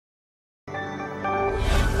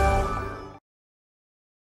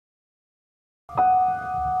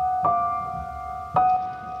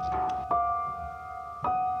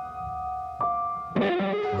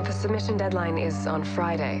submission deadline is on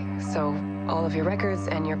Friday, so all of your records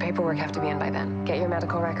and your paperwork have to be in by then. Get your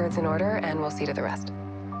medical records in order, and we'll see to the rest.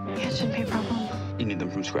 Yeah, it shouldn't be a problem. You need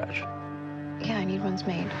them from scratch. Yeah, I need ones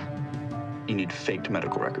made. You need faked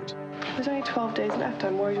medical records. There's only 12 days left.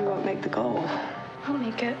 I'm worried we won't make the goal. I'll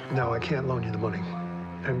make it. No, I can't loan you the money.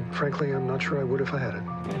 And frankly, I'm not sure I would if I had it.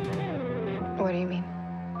 What do you mean?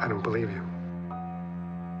 I don't believe you.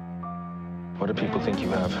 What do people think you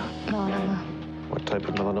have? Melanoma. What type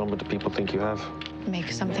of melanoma do people think you have?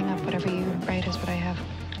 Make something up. Whatever you write is what I have.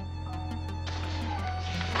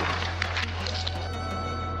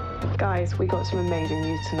 Guys, we got some amazing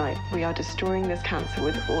news tonight. We are destroying this cancer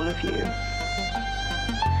with all of you.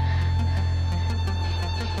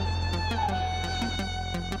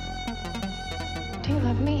 Do you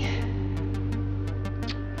love me?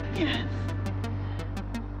 Yes.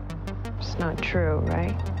 It's not true,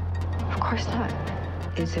 right? Of course not.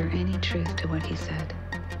 Is there any truth to what he said?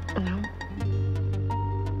 No.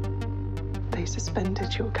 They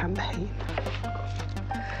suspended your campaign.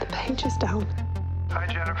 The page is down. Hi,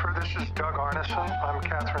 Jennifer. This is Doug Arneson. I'm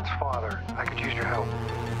Catherine's father. I could use your help.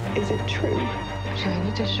 Is it true? Do I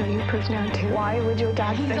need to show you proof now, too? Why would your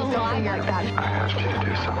dad say something like that? I asked you to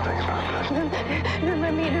do something about this. Then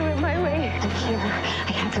let me do it my way. I'm here.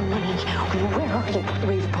 I have the money. Where are you?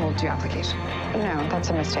 We've pulled your application. No, that's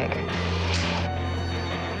a mistake.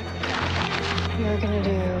 You're gonna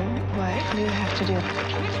do what you have to do.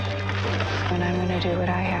 And I'm gonna do what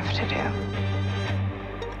I have to do.